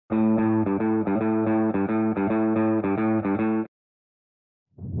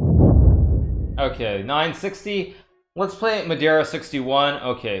Okay, 960. Let's play Madeira 61.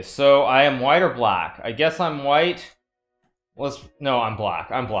 Okay, so I am white or black? I guess I'm white. No, I'm black.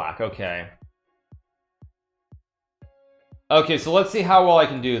 I'm black. Okay. Okay, so let's see how well I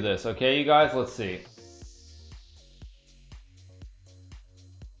can do this. Okay, you guys, let's see.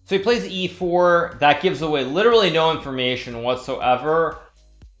 So he plays e4. That gives away literally no information whatsoever.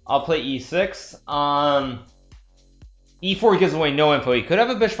 I'll play e6. E4 gives away no info. He could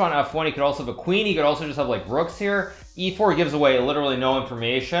have a bishop on f1. He could also have a queen. He could also just have like rooks here. E4 gives away literally no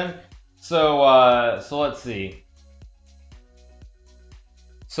information. So let's see.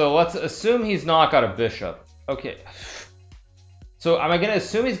 So let's assume he's not got a bishop. Okay. So am I going to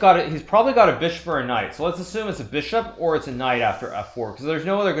assume he's probably got a bishop or a knight. So let's assume it's a bishop or it's a knight after f4, because there's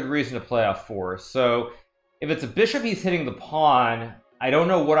no other good reason to play f4. So if it's a bishop, he's hitting the pawn. I don't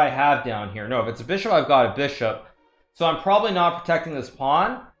know what I have down here. No, if it's a bishop, I've got a bishop. So I'm probably not protecting this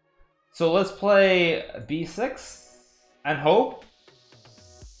pawn. So let's play b6 and hope.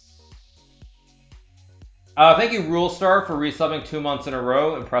 Thank you, Rule Star, for resubbing 2 months in a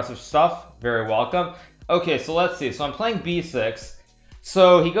row. Impressive stuff. Very welcome. Okay, so let's see. So I'm playing b6.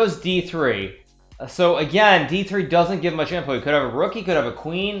 So he goes d3. So again, d3 doesn't give much info. He could have a rook. He could have a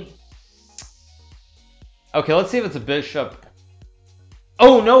queen. Okay, let's see if it's a bishop.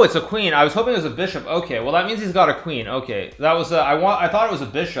 Oh no, it's a queen. I was hoping it was a bishop. Okay, well that means he's got a queen. Okay, that was I thought it was a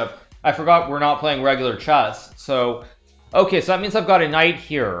bishop. I forgot we're not playing regular chess. So okay, so that means I've got a knight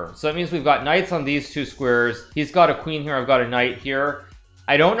here. So that means we've got knights on these 2 squares. He's got a queen here. I've got a knight here.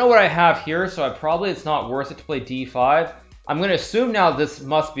 I don't know what I have here, so it's not worth it to play d5. I'm going to assume now this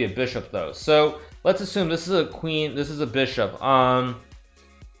must be a bishop though. So let's assume this is a queen. This is a bishop.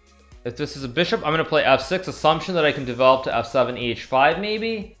 If this is a bishop, I'm going to play f6, assumption that I can develop to f7, h5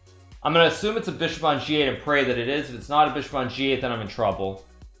 maybe. I'm going to assume it's a bishop on g8 and pray that it is. If it's not a bishop on g8, then I'm in trouble.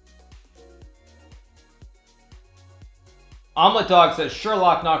 Omelet Dog says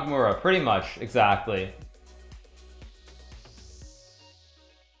Sherlock Nakamura. Pretty much, exactly.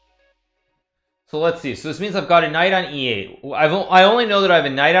 So let's see. So this means I've got a knight on e8. I only know that I have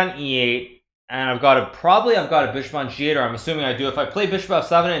a knight on e8. And I've got a bishop on g8, or I'm assuming I do. If I play bishop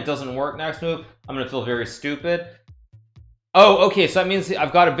f7 and it doesn't work next move, I'm going to feel very stupid. Oh, okay, so that means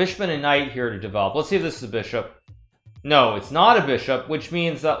I've got a bishop and a knight here to develop. Let's see if this is a bishop. No, it's not a bishop, which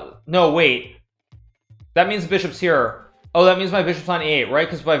means that... No, wait. That means the bishop's here. Oh, that means my bishop's on a8, right?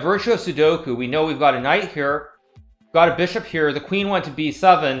 Because by virtue of Sudoku, we know we've got a knight here, got a bishop here, the queen went to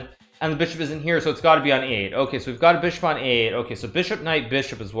b7, and the bishop isn't here, so it's got to be on 8. Okay, so we've got a bishop on 8. Okay, so bishop, knight,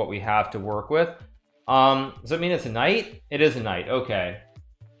 bishop is what we have to work with. Does that mean it's a knight? It is a knight. Okay.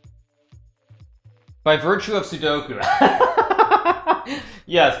 By virtue of Sudoku.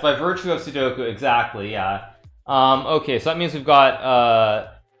 Yes, by virtue of Sudoku. Exactly, yeah. Okay, so that means we've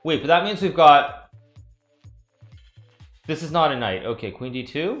got... Wait, but that means we've got... This is not a knight. Okay, queen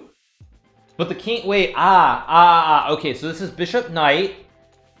d2. But the king... Wait, okay, so this is bishop, knight.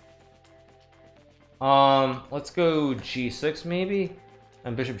 Let's go g6 maybe,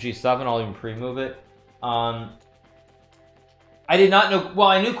 and bishop g7. I'll even pre-move it. I did not know. Well,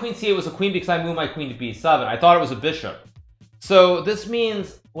 I knew queen c8 was a queen because I moved my queen to b7. I thought it was a bishop. So this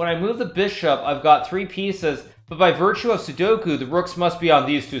means when I move the bishop, I've got 3 pieces. But by virtue of Sudoku, the rooks must be on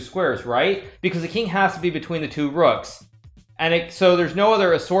these 2 squares, right? Because the king has to be between the 2 rooks, and so there's no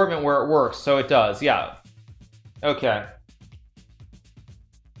other assortment where it works. So it does, yeah. Okay.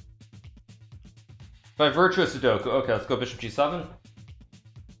 By virtue of Sudoku. Okay, let's go bishop g7.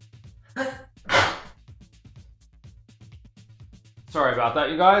 Sorry about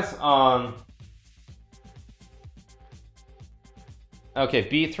that, you guys. Okay,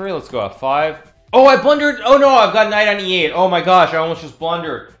 b3. Let's go f5. Oh, I blundered. Oh no, I've got knight on e8. Oh my gosh, I almost just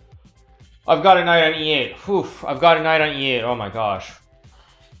blundered. I've got a knight on e8. Oof, I've got a knight on e8. Oh my gosh.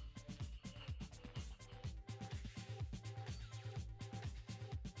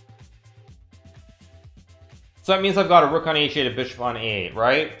 So that means I've got a rook on h8, a bishop on a8,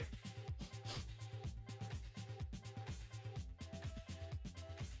 right?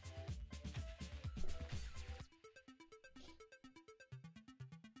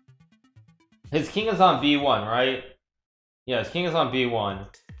 His king is on b1, right? Yeah, his king is on b1.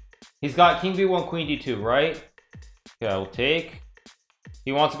 He's got king b1, queen d2, right? Okay, I will take.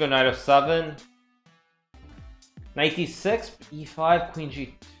 He wants to go knight f7. Knight d6, e5, queen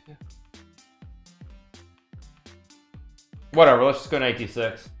g2. Whatever, let's just go knight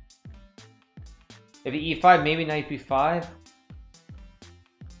d6. If e5, maybe knight b5.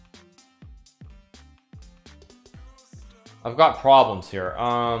 I've got problems here.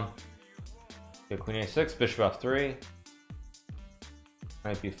 Okay, queen a6, bishop f3.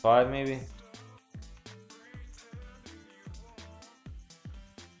 Knight b5 maybe.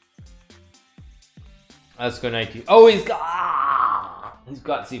 Let's go knight d. Oh, he's got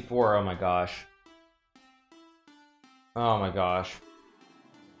c4. Oh my gosh. Oh my gosh.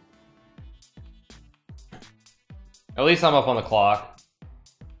 At least I'm up on the clock.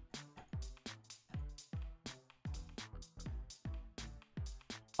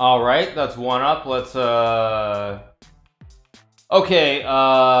 All right, that's one up. Let's okay, do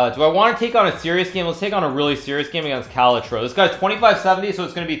I want to take on a serious game? Let's take on a really serious game against Calitro. This guy's 2570, so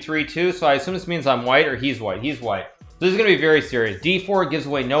it's going to be 3-2. So I assume this means I'm white, or he's white. He's white. So this is going to be very serious. D4 gives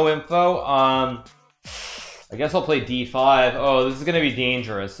away no info. I guess I'll play D5. Oh, this is going to be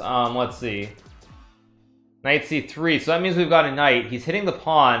dangerous. Let's see. Knight C3. So that means we've got a knight. He's hitting the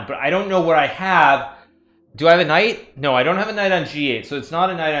pawn, but I don't know what I have. Do I have a knight? No, I don't have a knight on G8, so it's not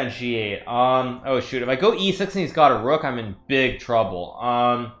a knight on G8. Oh shoot, if I go E6 and he's got a rook, I'm in big trouble.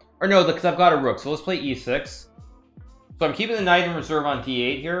 Or no, because I've got a rook, so let's play E6. So I'm keeping the knight in reserve on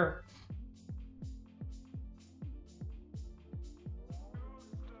D8 here.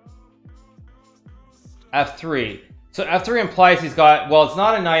 F3. So F3 implies he's got, well, it's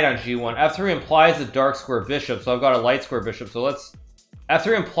not a knight on G1. F3 implies a dark square bishop, so I've got a light square bishop, so let's...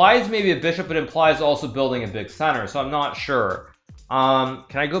 F3 implies maybe a bishop, but implies also building a big center, so I'm not sure. Can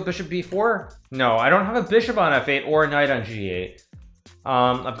I go bishop b4? No, I don't have a bishop on f8 or a knight on g8.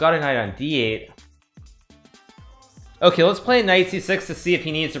 I've got a knight on d8. Okay, let's play knight c6 to see if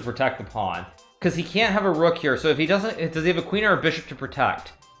he needs to protect the pawn. Because he can't have a rook here, so if he doesn't, does he have a queen or a bishop to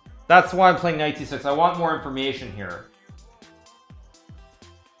protect? That's why I'm playing knight c6. I want more information here.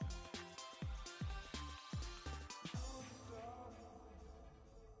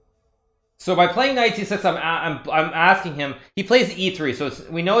 So by playing knight c6, I'm asking him. He plays e3, so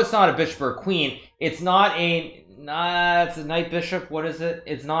we know it's not a bishop or a queen. It's not a it's a knight bishop. What is it?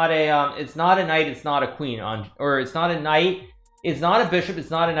 It's not a knight. It's not a queen or it's not a knight. It's not a bishop.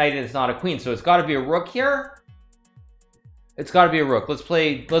 It's not a knight, and it's not a queen. So it's got to be a rook here. It's got to be a rook. Let's go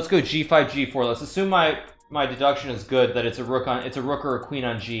g5 g4. Let's assume my deduction is good, that it's a rook or a queen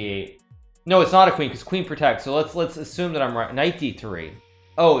on g8. No, it's not a queen because queen protects. So let's assume that I'm right. Knight d3.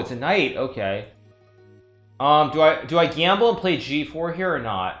 Oh, it's a knight. Okay. Do I gamble and play g4 here or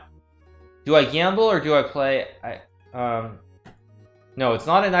not? Do I gamble or do I play? No, it's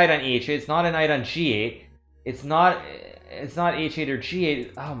not a knight on e8. It's not a knight on g8. It's not h8 or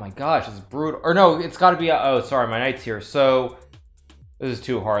g8. Oh my gosh, it's brutal. Or no, it's got to be. Oh, sorry, my knight's here. So this is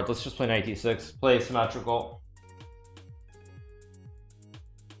too hard. Let's just play knight d6. Play symmetrical.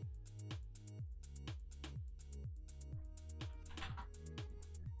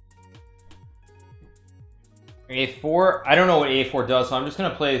 A4, I don't know what A4 does, so I'm just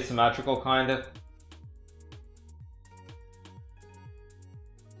gonna play symmetrical kind of.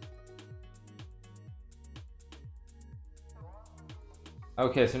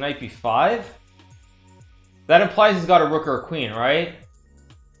 Okay, so knight b5. That implies he's got a rook or a queen, right?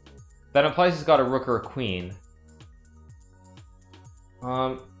 That implies he's got a rook or a queen.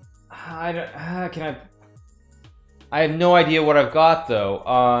 I have no idea what I've got though.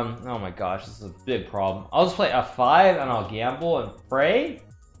 Oh my gosh, this is a big problem. I'll just play f5 and I'll gamble and pray.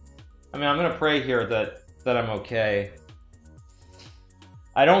 I mean, I'm gonna pray here that I'm okay.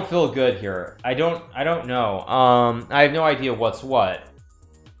 I don't feel good here. I don't know. I have no idea what's what.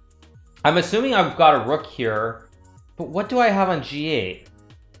 I'm assuming I've got a rook here, but what do I have on g8?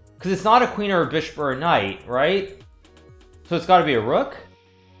 Because it's not a queen or a bishop or a knight, right? So it's got to be a rook.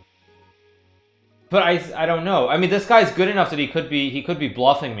 But I don't know. I mean, this guy's good enough that he could be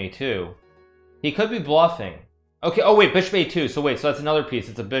bluffing me too. He could be bluffing. Okay. Oh wait, bishop a2. So wait, so that's another piece.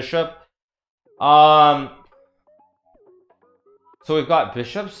 It's a bishop. So we've got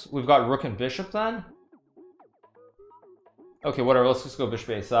bishops. We've got rook and bishop then. Okay, whatever. Let's just go bishop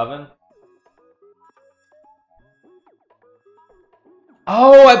a7.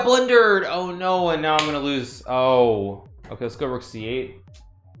 Oh, I blundered. Oh no, and now I'm gonna lose. Oh. Okay, let's go rook c8.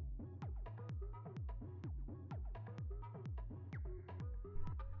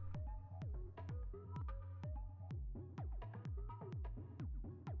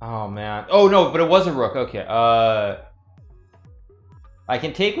 Oh man. Oh no, but it was a rook. Okay. I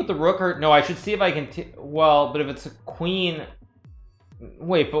can take with the rook, or no, I should see if I can well, but if it's a queen.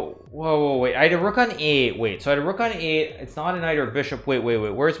 Wait, but whoa, wait. I had a rook on a8. Wait, so I had a rook on a8. It's not a knight or a bishop. Wait.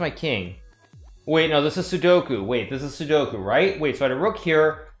 Where's my king? Wait, no, this is Sudoku. Wait, this is Sudoku, right? Wait, so I had a rook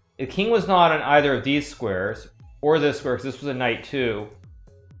here. The king was not on either of these squares or this square because this was a knight too.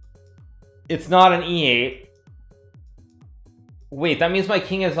 It's not an e8. Wait, that means my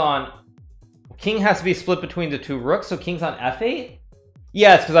king is on... King has to be split between the two rooks, so king's on f8?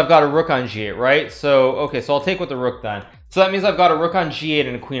 Yes, because I've got a rook on g8, right? So, okay, so I'll take with the rook then. So that means I've got a rook on g8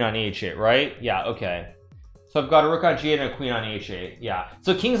 and a queen on h8, right? Yeah, okay. So I've got a rook on g8 and a queen on h8. Yeah.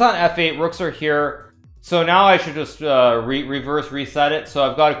 So king's on f8, rooks are here. So now I should just reverse reset it. So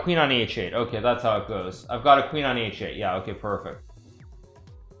I've got a queen on h8. Okay, that's how it goes. I've got a queen on h8. Yeah, okay, perfect.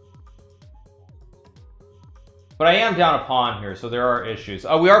 But I am down a pawn here, so there are issues.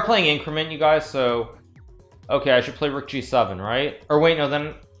 Oh, we are playing increment, you guys, so... Okay, I should play rook g7, right? Or wait, no,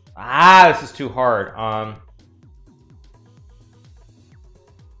 then... Ah, this is too hard.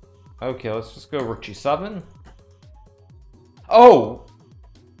 Okay, let's just go rook g7. Oh!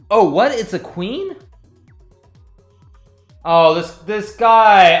 Oh, what? It's a queen? Oh, this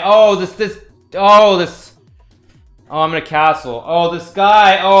guy. Oh, this. Oh, I'm gonna castle. Oh, this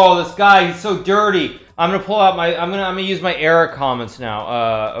guy. He's so dirty. I'm gonna pull out my. I'm gonna use my error comments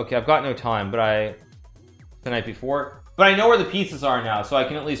now. Okay, I've got no time, but the night before. But I know where the pieces are now, so I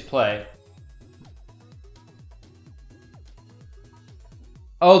can at least play.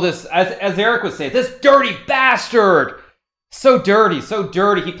 Oh, this, as Eric would say, this dirty bastard. So dirty, so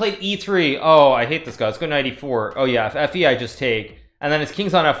dirty. He played e3. Oh, I hate this guy. Let's go knight e4. Oh yeah, if fe I just take. And then his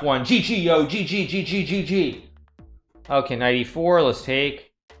king's on f1. GG, yo, GG, GG, GG. Okay, knight e4, let's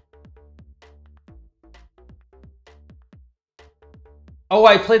take. Oh,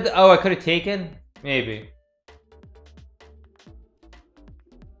 I played the, oh, I could have taken? Maybe.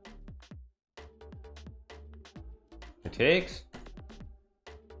 It takes.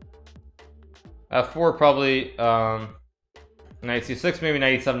 F4 probably, knight c6, maybe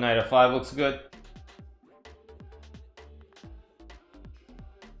knight e7, knight f5 looks good.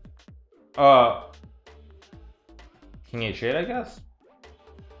 King h8, I guess.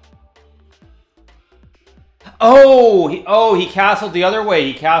 Oh, he castled the other way.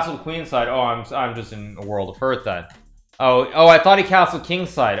 He castled queenside. Oh, I'm just in a world of hurt then. Oh, I thought he castled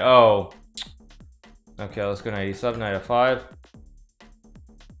kingside. Oh. Okay, let's go knight e7, knight f5.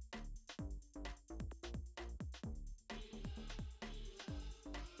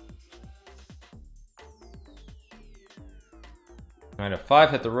 Knight f5,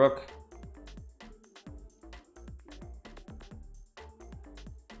 hit the rook.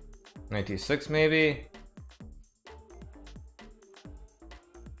 Knight d6 maybe.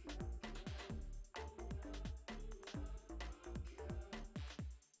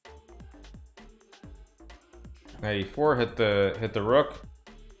 Knight e4, hit the rook.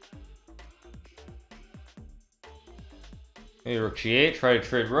 Maybe rook g8, try to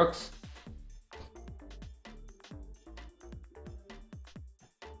trade rooks.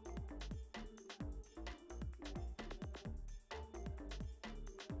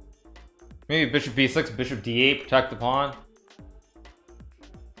 Maybe bishop b6, bishop d8, protect the pawn.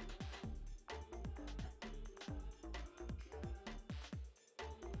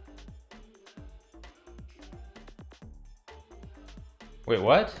 Wait,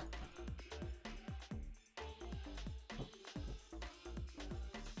 what?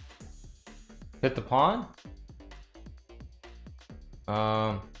 Hit the pawn?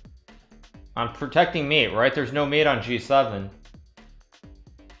 I'm protecting mate, right? There's no mate on g7.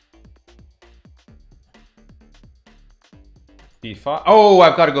 b5. Oh,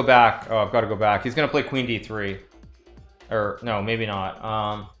 I've got to go back. Oh, I've got to go back. He's gonna play queen d3. Or no, maybe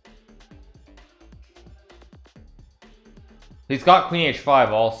not. He's got queen h5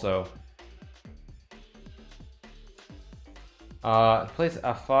 also. He plays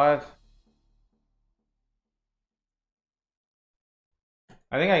f5.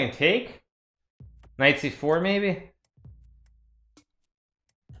 I think I can take. Knight c4 maybe.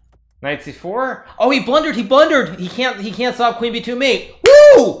 Knight c4. Oh, he blundered. He blundered. He can't stop queen b2 mate.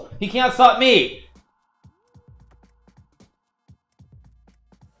 Woo! He can't stop mate.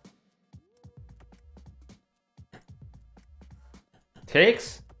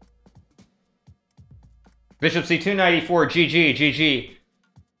 Takes. Bishop c2, knight e4. GG, GG.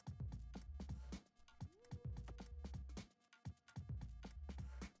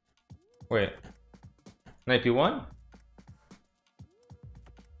 Wait. Knight b1.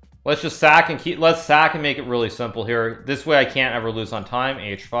 Let's just sack and keep. Let's sack and make it really simple here. This way I can't ever lose on time.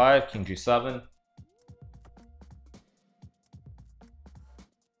 h5, king g7.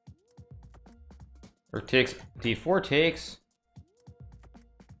 Or takes d4 takes.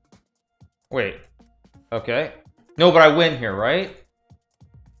 Wait. Okay. No, but I win here, right?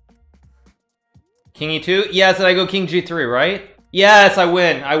 King e2. Yes, and I go king g3, right? Yes, I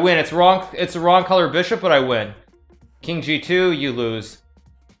win. I win. It's wrong. It's the wrong color bishop, but I win. King g2. You lose.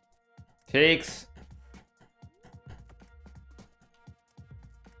 Takes.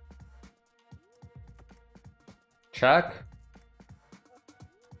 Check.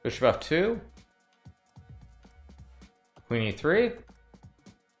 Bishop f2. Queen e3.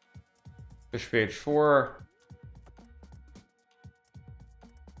 Bishop h4.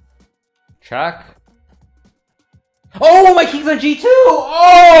 Check. Oh, my king's on G2!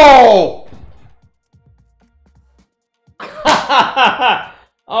 Oh!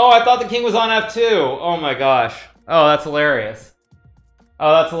 Oh, I thought the king was on F2. Oh my gosh. Oh, that's hilarious.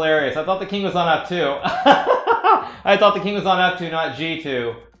 Oh, that's hilarious. I thought the king was on F2. I thought the king was on F2, not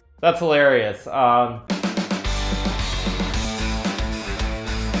G2. That's hilarious.